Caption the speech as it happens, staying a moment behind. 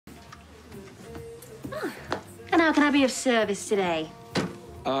How can I be of service today?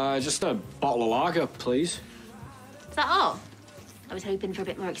 Just a bottle of lager, please. Is that all? I was hoping for a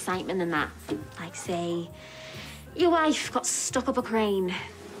bit more excitement than that. Like, say, your wife got stuck up a crane.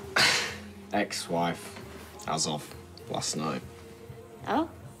 Ex-wife, as of last night. Oh?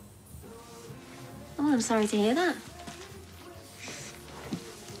 Oh, I'm sorry to hear that.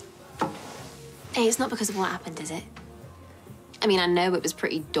 Hey, it's not because of what happened, is it? I mean, I know it was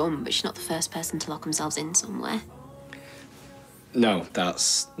pretty dumb, but she's not the first person to lock themselves in somewhere. No,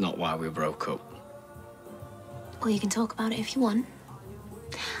 that's not why we broke up. Well, you can talk about it if you want.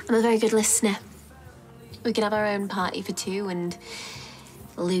 I'm a very good listener. We can have our own party for two and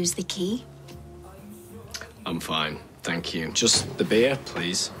lose the key. I'm fine, thank you. Just the beer,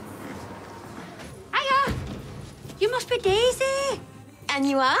 please. Hiya! You must be Daisy. And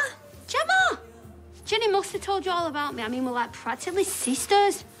you are? Gemma! Jenny must have told you all about me. I mean, we're like practically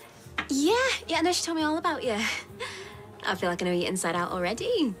sisters. Yeah, no, she told me all about you. I feel like I know you inside out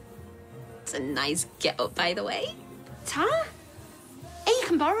already. It's a nice get-up, by the way. Tara? Hey, you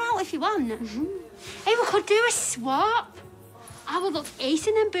can borrow out if you want. Mm-hmm. Hey, we could do a swap. I would look ace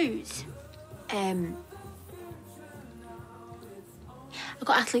in them boots. I've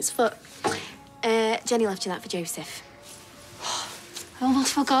got athlete's foot. Jenny left you that for Joseph. I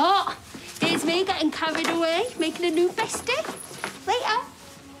almost forgot. Here's me getting carried away, making a new bestie. Later.